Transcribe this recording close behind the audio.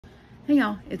Hey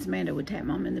y'all, it's Amanda with Tap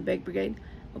Mom in the Bake Brigade.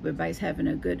 Hope everybody's having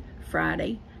a good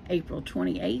Friday, April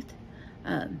 28th.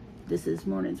 This is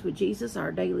Mornings with Jesus,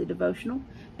 our daily devotional,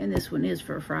 and this one is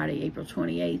for Friday, April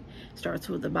 28th. Starts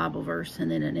with a Bible verse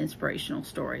and then an inspirational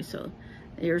story. So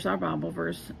here's our Bible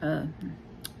verse.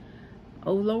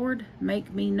 O Lord,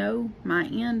 make me know my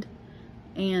end,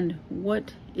 and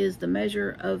what is the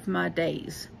measure of my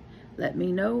days. Let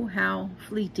me know how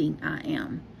fleeting I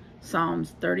am.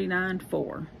 Psalms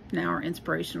 39:4. Now our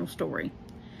inspirational story.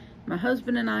 My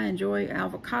husband and I enjoy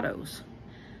avocados,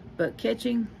 but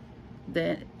catching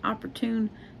the opportune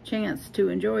chance to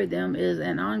enjoy them is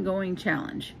an ongoing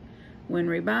challenge. When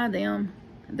we buy them,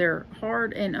 they're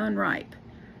hard and unripe.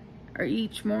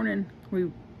 Each morning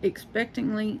we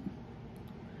expectantly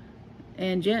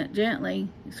and gently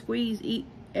squeeze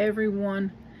every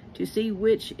one to see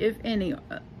which, if any,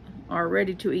 are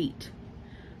ready to eat.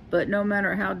 But no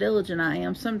matter how diligent I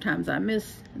am, sometimes I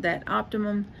miss that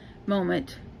optimum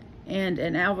moment and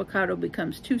an avocado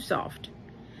becomes too soft.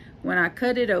 When I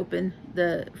cut it open,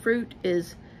 the fruit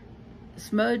is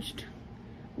smudged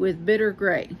with bitter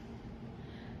gray.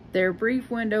 Their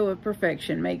brief window of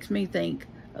perfection makes me think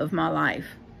of my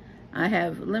life. I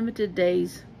have limited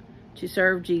days to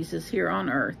serve Jesus here on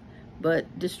earth,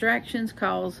 but distractions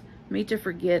cause me to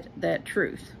forget that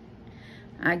truth.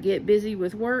 I get busy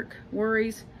with work,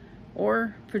 worries,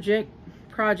 or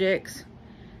projects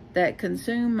that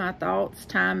consume my thoughts,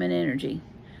 time, and energy.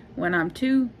 When I'm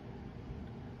too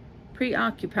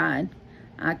preoccupied,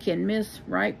 I can miss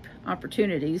ripe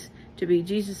opportunities to be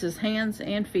Jesus' hands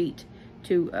and feet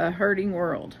to a hurting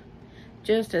world.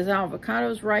 Just as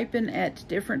avocados ripen at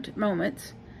different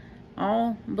moments,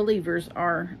 all believers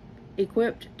are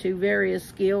equipped to various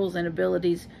skills and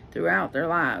abilities throughout their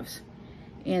lives.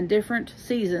 In different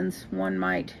seasons, one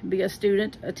might be a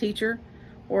student, a teacher,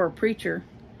 or a preacher.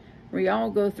 We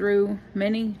all go through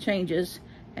many changes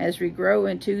as we grow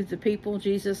into the people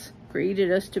Jesus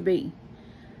created us to be.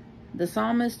 The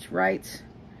psalmist writes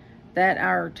that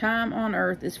our time on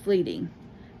earth is fleeting.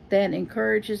 That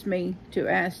encourages me to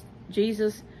ask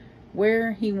Jesus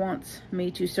where he wants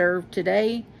me to serve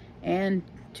today and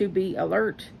to be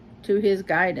alert to his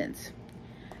guidance.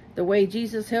 The way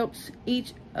Jesus helps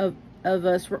each of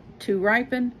us to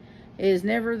ripen is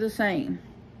never the same,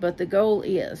 but the goal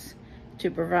is to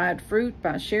provide fruit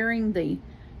by sharing the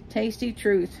tasty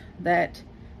truth that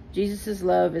Jesus'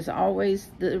 love is always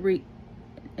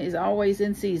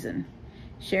in season.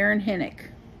 Sharon Hennick.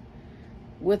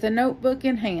 With a notebook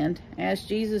in hand, ask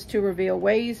Jesus to reveal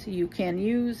ways you can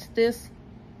use this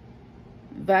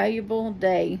valuable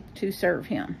day to serve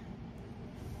him.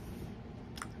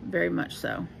 Very much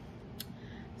so.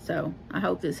 So I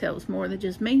hope this helps more than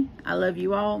just me. I love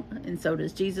you all, and so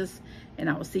does Jesus, and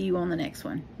I will see you on the next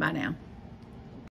one. Bye now.